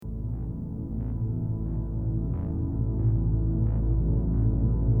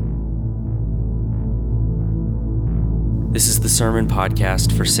This is the sermon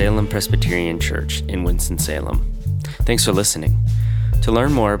podcast for Salem Presbyterian Church in Winston-Salem. Thanks for listening. To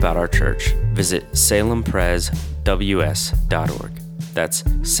learn more about our church, visit salempresws.org. That's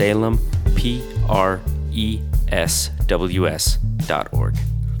Salem, Presws.org.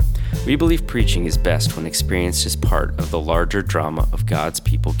 We believe preaching is best when experienced as part of the larger drama of God's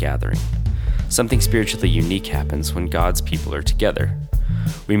people gathering. Something spiritually unique happens when God's people are together.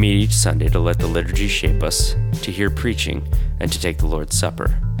 We meet each Sunday to let the liturgy shape us, to hear preaching, and to take the Lord's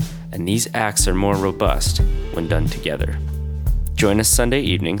Supper. And these acts are more robust when done together. Join us Sunday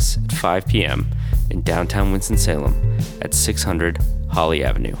evenings at 5 p.m. in downtown Winston-Salem at 600 Holly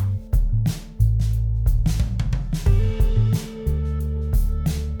Avenue.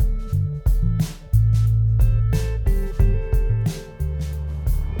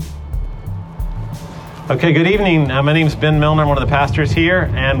 Okay, good evening. My name is Ben Milner. I'm one of the pastors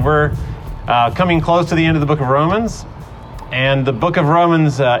here, and we're coming close to the end of the book of Romans. And the book of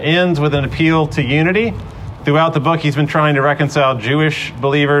Romans ends with an appeal to unity. Throughout the book, he's been trying to reconcile Jewish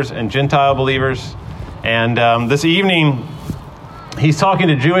believers and Gentile believers. And this evening, he's talking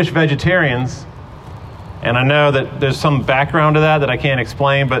to Jewish vegetarians. And I know that there's some background to that I can't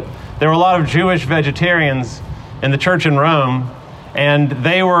explain, but there were a lot of Jewish vegetarians in the church in Rome, and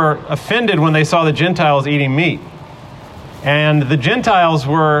they were offended when they saw the Gentiles eating meat. And the Gentiles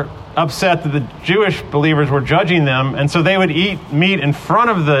were upset that the Jewish believers were judging them, and so they would eat meat in front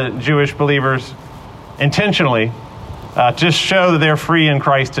of the Jewish believers intentionally, to show that they're free in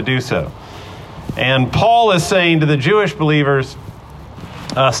Christ to do so. And Paul is saying to the Jewish believers,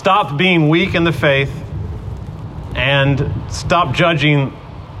 stop being weak in the faith and stop judging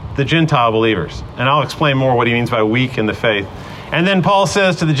the Gentile believers. And I'll explain more what he means by weak in the faith. And then Paul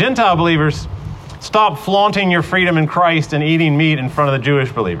says to the Gentile believers, stop flaunting your freedom in Christ and eating meat in front of the Jewish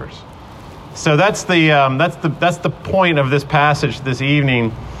believers. So that's the point of this passage this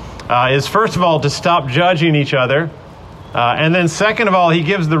evening, is first of all to stop judging each other, and then second of all he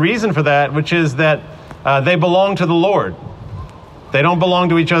gives the reason for that, which is that they belong to the Lord. They don't belong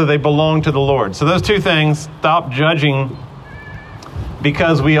to each other, they belong to the Lord. So those two things, stop judging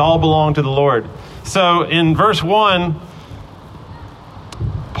because we all belong to the Lord. So in verse 1,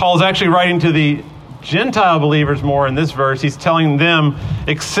 Paul's actually writing to the Gentile believers more in this verse. He's telling them,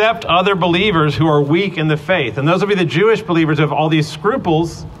 accept other believers who are weak in the faith. And those will be the Jewish believers who have all these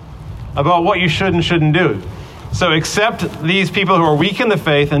scruples about what you should and shouldn't do. So accept these people who are weak in the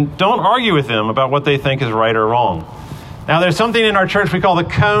faith and don't argue with them about what they think is right or wrong. Now, there's something in our church we call the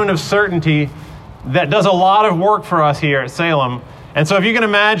cone of certainty that does a lot of work for us here at Salem. And so if you can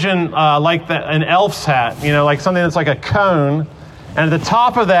imagine an elf's hat, like something that's like a cone, and at the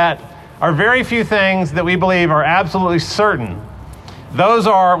top of that are very few things that we believe are absolutely certain. Those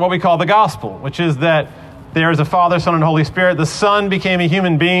are what we call the gospel, which is that there is a Father, Son, and Holy Spirit. The Son became a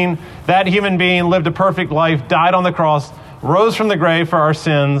human being. That human being lived a perfect life, died on the cross, rose from the grave for our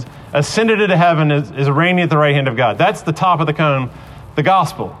sins, ascended into heaven, is reigning at the right hand of God. That's the top of the cone, the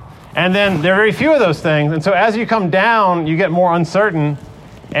gospel. And then there are very few of those things. And so as you come down, you get more uncertain.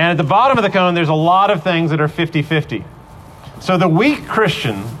 And at the bottom of the cone, there's a lot of things that are 50-50. So the weak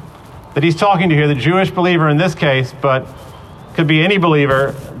Christian that he's talking to here, the Jewish believer in this case, but could be any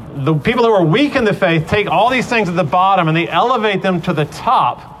believer, the people who are weak in the faith take all these things at the bottom and they elevate them to the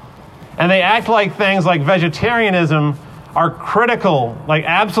top, and they act like things like vegetarianism are critical, like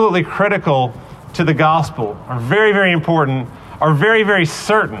absolutely critical to the gospel, are very, very important, are very, very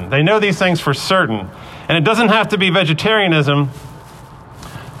certain. They know these things for certain. And it doesn't have to be vegetarianism.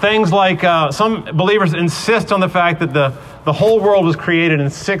 Things like some believers insist on the fact that the whole world was created in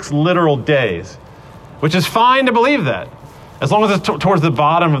 6 literal days, which is fine to believe that, as long as it's towards the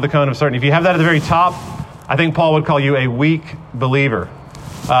bottom of the cone of certainty. If you have that at the very top, I think Paul would call you a weak believer.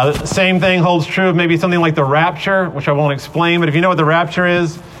 The same thing holds true of maybe something like the rapture, which I won't explain, but if you know what the rapture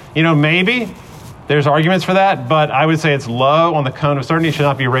is, maybe there's arguments for that, but I would say it's low on the cone of certainty. It should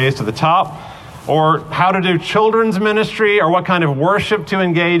not be raised to the top. Or how to do children's ministry, or what kind of worship to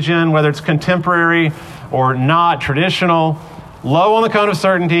engage in, whether it's contemporary or not traditional. Low on the cone of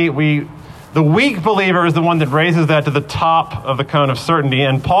certainty. The weak believer is the one that raises that to the top of the cone of certainty.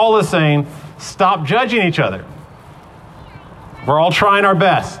 And Paul is saying, stop judging each other. We're all trying our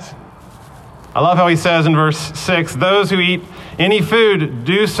best. I love how he says in verse 6, those who eat any food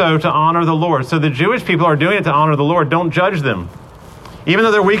do so to honor the Lord. So the Jewish people are doing it to honor the Lord. Don't judge them. Even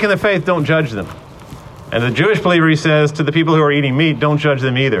though they're weak in the faith, don't judge them. And the Jewish believer, he says, to the people who are eating meat, don't judge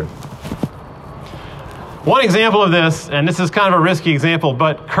them either. One example of this, and this is kind of a risky example,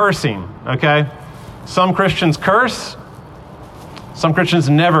 but cursing, okay? Some Christians curse. Some Christians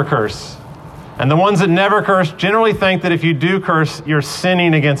never curse. And the ones that never curse generally think that if you do curse, you're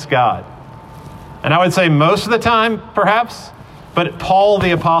sinning against God. And I would say most of the time, perhaps, but Paul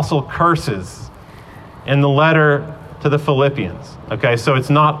the Apostle curses in the letter to the Philippians. Okay, so it's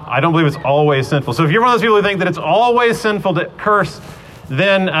not, I don't believe it's always sinful. So if you're one of those people who think that it's always sinful to curse,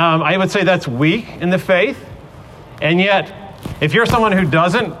 then I would say that's weak in the faith. And yet, if you're someone who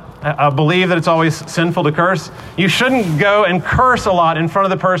doesn't believe that it's always sinful to curse, you shouldn't go and curse a lot in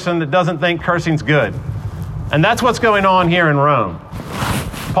front of the person that doesn't think cursing's good. And that's what's going on here in Rome.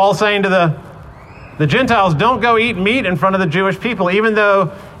 Paul's saying to the Gentiles, don't go eat meat in front of the Jewish people, even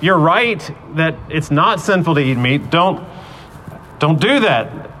though you're right that it's not sinful to eat meat. Don't do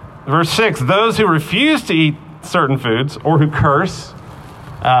that. Verse 6, those who refuse to eat certain foods or who curse,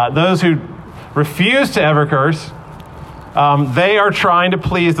 those who refuse to ever curse, they are trying to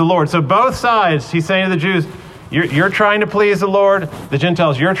please the Lord. So both sides, he's saying to the Jews, you're trying to please the Lord. The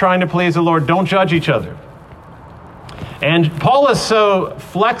Gentiles, you're trying to please the Lord. Don't judge each other. And Paul is so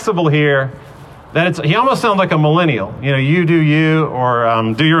flexible here that he almost sounds like a millennial. You know, you do you,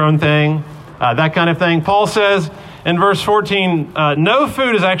 or do your own thing, that kind of thing. Paul says in verse 14, no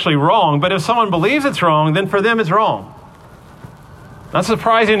food is actually wrong, but if someone believes it's wrong, then for them it's wrong. That's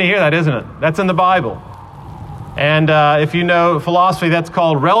surprising to hear that, isn't it? That's in the Bible. And if you know philosophy, that's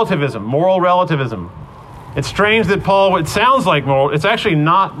called relativism, moral relativism. It's strange that it sounds like moral. It's actually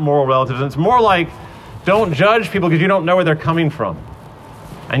not moral relativism. It's more like don't judge people because you don't know where they're coming from.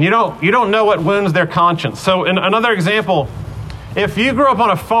 And you don't know what wounds their conscience. So in another example, if you grew up on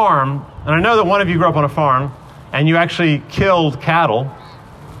a farm, and I know that one of you grew up on a farm, and you actually killed cattle,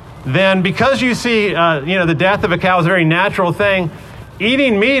 then because you see the death of a cow is a very natural thing,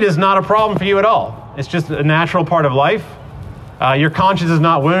 eating meat is not a problem for you at all. It's just a natural part of life. Your conscience is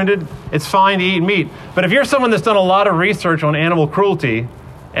not wounded. It's fine to eat meat. But if you're someone that's done a lot of research on animal cruelty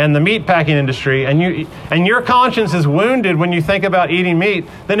and the meat packing industry, and your conscience is wounded when you think about eating meat,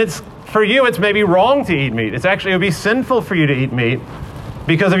 then for you it's maybe wrong to eat meat. It would be sinful for you to eat meat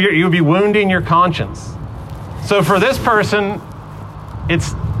because you would be wounding your conscience. So for this person,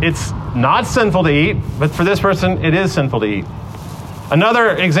 it's not sinful to eat, but for this person, it is sinful to eat.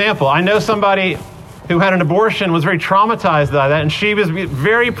 Another example, I know somebody who had an abortion, was very traumatized by that, and she was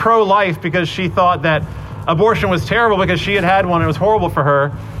very pro-life because she thought that abortion was terrible because she had one and it was horrible for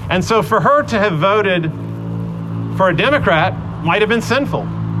her. And so for her to have voted for a Democrat might have been sinful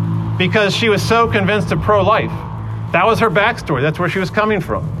because she was so convinced of pro-life. That was her backstory. That's where she was coming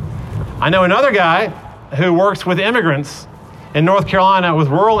from. I know another guy who works with immigrants in North Carolina, with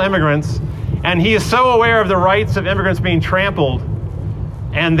rural immigrants, and he is so aware of the rights of immigrants being trampled,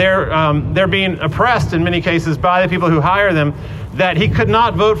 and they're being oppressed in many cases by the people who hire them, that he could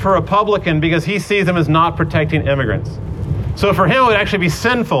not vote for a Republican because he sees them as not protecting immigrants. So for him, it would actually be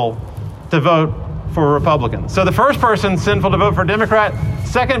sinful to vote for a Republican. So the first person, sinful to vote for a Democrat.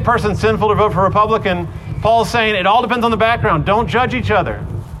 Second person, sinful to vote for a Republican. Paul's saying it all depends on the background. Don't judge each other.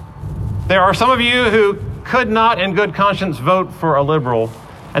 There are some of you who could not in good conscience vote for a liberal,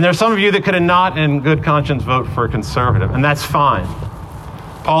 and there are some of you that could not in good conscience vote for a conservative, and that's fine.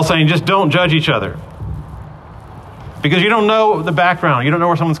 Paul's saying just don't judge each other because you don't know the background. You don't know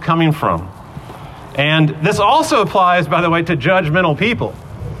where someone's coming from. And this also applies, by the way, to judgmental people.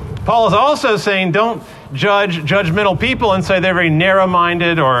 Paul is also saying don't judge judgmental people and say they're very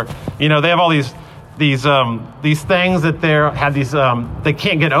narrow-minded, or they have all these things that they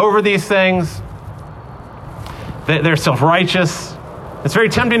can't get over these things. They're self-righteous. It's very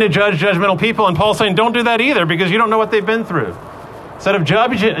tempting to judge judgmental people, and Paul's saying don't do that either because you don't know what they've been through. Instead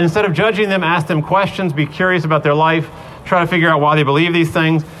of judging them, ask them questions, be curious about their life, try to figure out why they believe these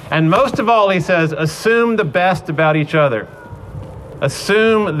things. And most of all, he says, assume the best about each other.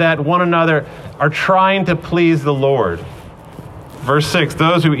 Assume that one another are trying to please the Lord. Verse 6,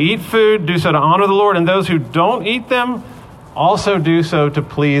 those who eat food do so to honor the Lord, and those who don't eat them also do so to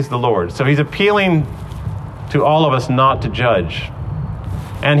please the Lord. So he's appealing to all of us not to judge.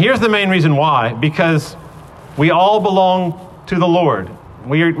 And here's the main reason why, because we all belong to the Lord.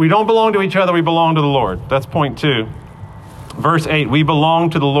 We don't belong to each other, we belong to the Lord. That's point 2. Verse 8, we belong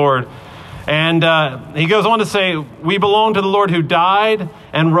to the Lord. And he goes on to say, we belong to the Lord who died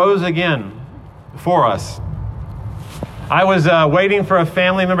and rose again for us. I was waiting for a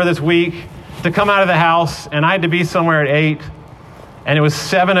family member this week to come out of the house, and I had to be somewhere at 8. And it was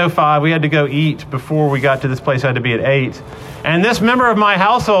 7:05. We had to go eat before we got to this place. I had to be at 8. And this member of my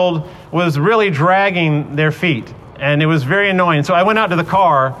household was really dragging their feet. And it was very annoying. So I went out to the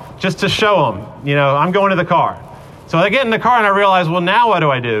car just to show them, I'm going to the car. So I get in the car and I realize, well, now what do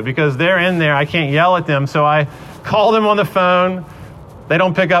I do? Because they're in there. I can't yell at them. So I call them on the phone. They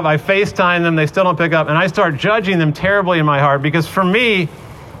don't pick up. I FaceTime them. They still don't pick up. And I start judging them terribly in my heart because for me,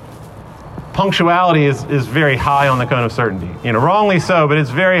 punctuality is very high on the cone of certainty. Wrongly so, but it's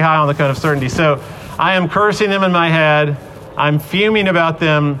very high on the cone of certainty. So I am cursing them in my head. I'm fuming about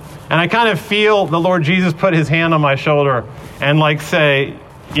them. And I kind of feel the Lord Jesus put his hand on my shoulder and say,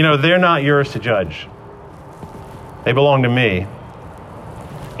 they're not yours to judge. They belong to me.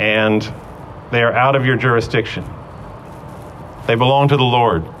 And they are out of your jurisdiction. They belong to the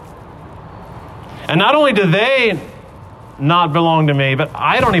Lord. And not only do they not belong to me, but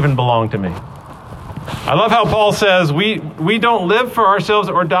I don't even belong to me. I love how Paul says we don't live for ourselves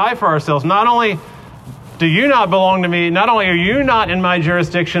or die for ourselves. Not only do you not belong to me, not only are you not in my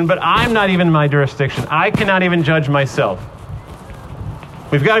jurisdiction, but I'm not even in my jurisdiction. I cannot even judge myself.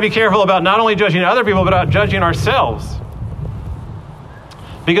 We've got to be careful about not only judging other people, but about judging ourselves.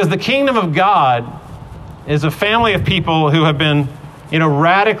 Because the kingdom of God is a family of people who have been,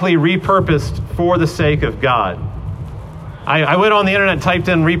 radically repurposed for the sake of God. I went on the internet, typed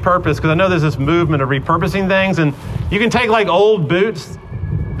in repurpose, because I know there's this movement of repurposing things, and you can take old boots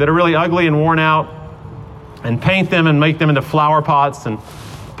that are really ugly and worn out and paint them and make them into flower pots and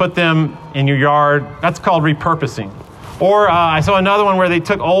put them in your yard. That's called repurposing. Or I saw another one where they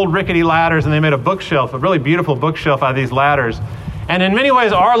took old rickety ladders and they made a bookshelf, a really beautiful bookshelf out of these ladders. And in many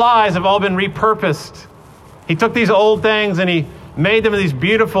ways, our lives have all been repurposed. He took these old things and he made them these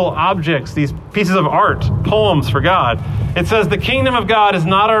beautiful objects, these pieces of art, poems for God. It says the kingdom of God is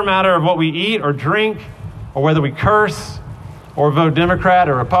not a matter of what we eat or drink, or whether we curse or vote Democrat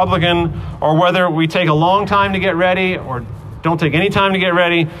or Republican, or whether we take a long time to get ready or don't take any time to get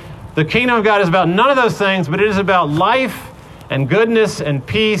ready. The kingdom of God is about none of those things, but it is about life and goodness and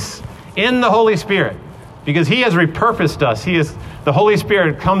peace in the Holy Spirit, because he has repurposed us. The Holy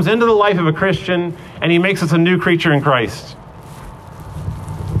Spirit comes into the life of a Christian and he makes us a new creature in Christ.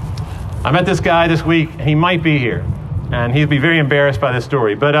 I met this guy this week. He might be here, and he'd be very embarrassed by this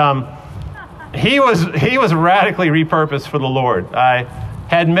story. But he was radically repurposed for the Lord. I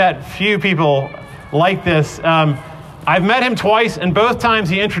had met few people like this. I've met him twice, and both times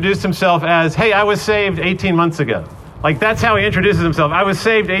he introduced himself as, "Hey, I was saved 18 months ago." That's how he introduces himself. "I was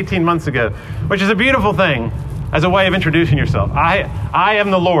saved 18 months ago," which is a beautiful thing as a way of introducing yourself. I am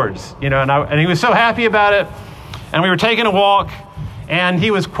the Lord's, and he was so happy about it. And we were taking a walk, and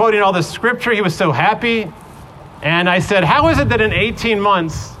he was quoting all this scripture. He was so happy. And I said, "How is it that in 18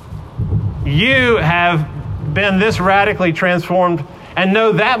 months you have been this radically transformed and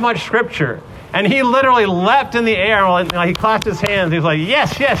know that much scripture?" And he literally leapt in the air. He clapped his hands. He was like,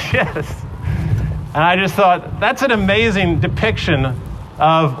 "Yes, yes, yes." And I just thought, that's an amazing depiction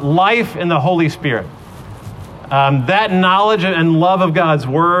of life in the Holy Spirit. That knowledge and love of God's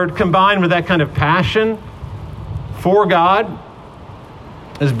word combined with that kind of passion for God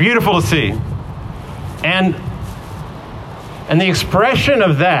is beautiful to see. And the expression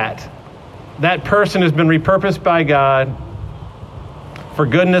of that person has been repurposed by God for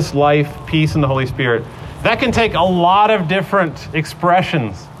goodness, life, peace, and the Holy Spirit. That can take a lot of different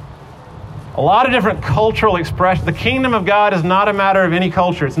expressions, a lot of different cultural expressions. The kingdom of God is not a matter of any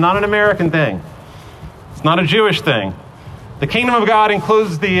culture. It's not an American thing. It's not a Jewish thing. The kingdom of God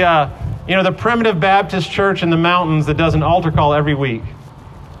includes the primitive Baptist church in the mountains that does an altar call every week.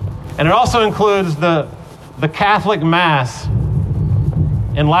 And it also includes the Catholic Mass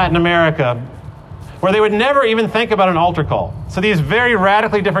in Latin America, where they would never even think about an altar call. So these very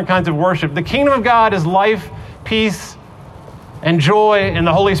radically different kinds of worship. The kingdom of God is life, peace, and joy in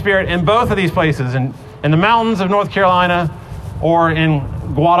the Holy Spirit in both of these places, in the mountains of North Carolina or in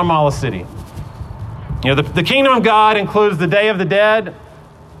Guatemala City. The kingdom of God includes the Day of the Dead,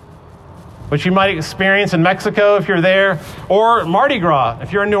 which you might experience in Mexico if you're there, or Mardi Gras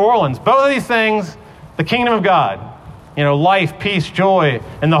if you're in New Orleans. Both of these things, the kingdom of God, life, peace, joy,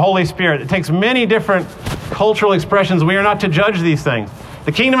 and the Holy Spirit. It takes many different cultural expressions. We are not to judge these things.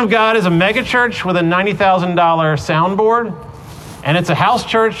 The kingdom of God is a megachurch with a $90,000 soundboard, and it's a house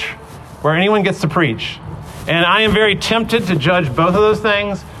church where anyone gets to preach. And I am very tempted to judge both of those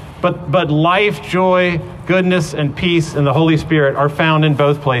things, but life, joy, goodness, and peace in the Holy Spirit are found in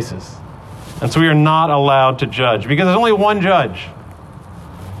both places. And so we are not allowed to judge, because there's only one judge.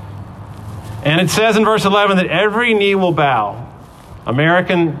 And it says in verse 11 that every knee will bow,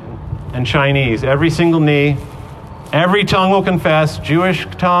 American and Chinese, every single knee, every tongue will confess, Jewish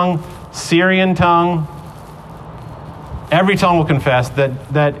tongue, Syrian tongue, every tongue will confess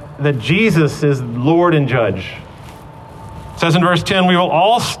that Jesus is Lord and Judge. It says in verse 10, we will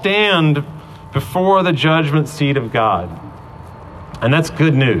all stand before the judgment seat of God. And that's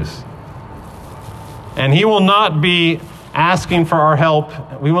good news. And he will not be asking for our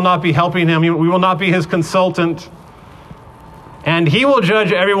help. We will not be helping him. We will not be his consultant. And he will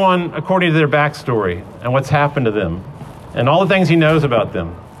judge everyone according to their backstory and what's happened to them and all the things he knows about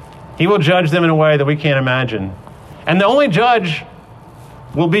them. He will judge them in a way that we can't imagine. And the only judge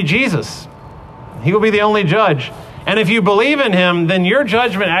will be Jesus. He will be the only judge. And if you believe in him, then your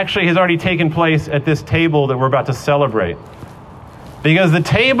judgment actually has already taken place at this table that we're about to celebrate. Because the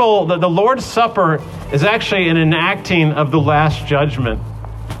table, the Lord's Supper, is actually an enacting of the last judgment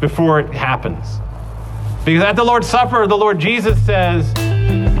before it happens. Because at the Lord's Supper, the Lord Jesus says,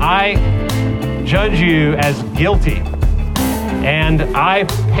 I judge you as guilty, and I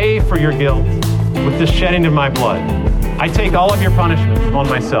pay for your guilt with the shedding of my blood. I take all of your punishment on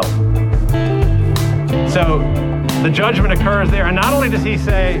myself. So the judgment occurs there. And not only does he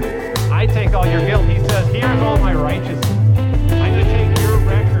say, I take all your guilt, he says, here's all my righteousness.